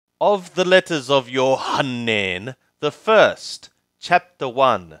Of the letters of Yohannen, the first, chapter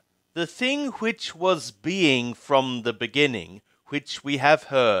 1, the thing which was being from the beginning, which we have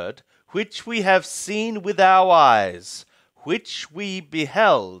heard, which we have seen with our eyes, which we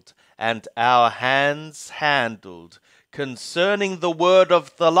beheld, and our hands handled, concerning the word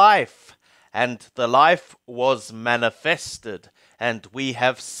of the life. And the life was manifested, and we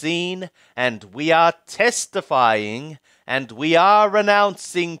have seen, and we are testifying, and we are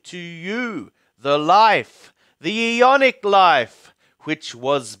announcing to you the life, the aeonic life, which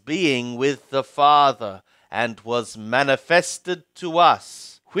was being with the Father, and was manifested to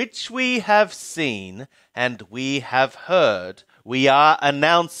us, which we have seen, and we have heard, we are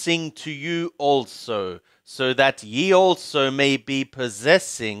announcing to you also, so that ye also may be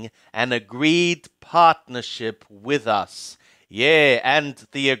possessing an agreed partnership with us. Yea, and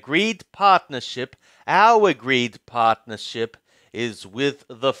the agreed partnership, our agreed partnership, is with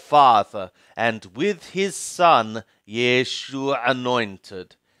the Father, and with his Son, Yeshu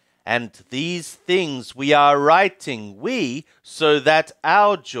anointed. And these things we are writing, so that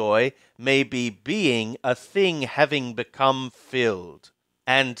our joy may be being a thing having become filled.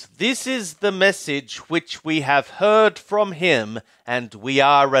 And this is the message which we have heard from him, and we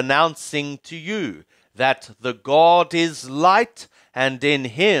are announcing to you, that the God is light, and in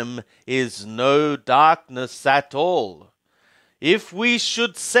him is no darkness at all. If we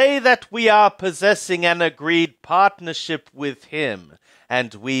should say that we are possessing an agreed partnership with him,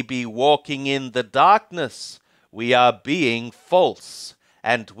 and we be walking in the darkness, we are being false,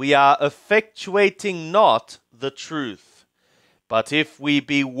 and we are effectuating not the truth. But if we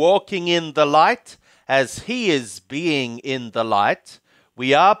be walking in the light, as he is being in the light,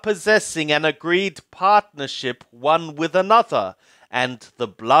 we are possessing an agreed partnership one with another, and the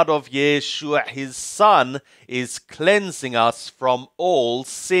blood of Yeshu his Son is cleansing us from all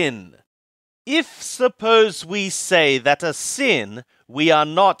sin. If suppose we say that a sin we are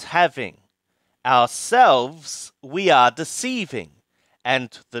not having, ourselves we are deceiving,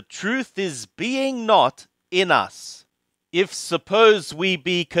 and the truth is being not in us. If suppose we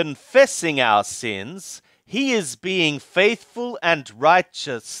be confessing our sins, he is being faithful and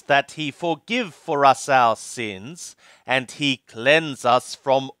righteous, that he forgive for us our sins, and he cleanse us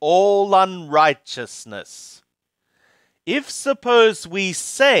from all unrighteousness. If suppose we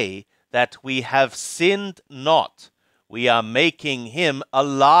say that we have sinned not, we are making him a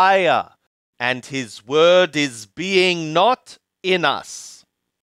liar, and his word is being not in us.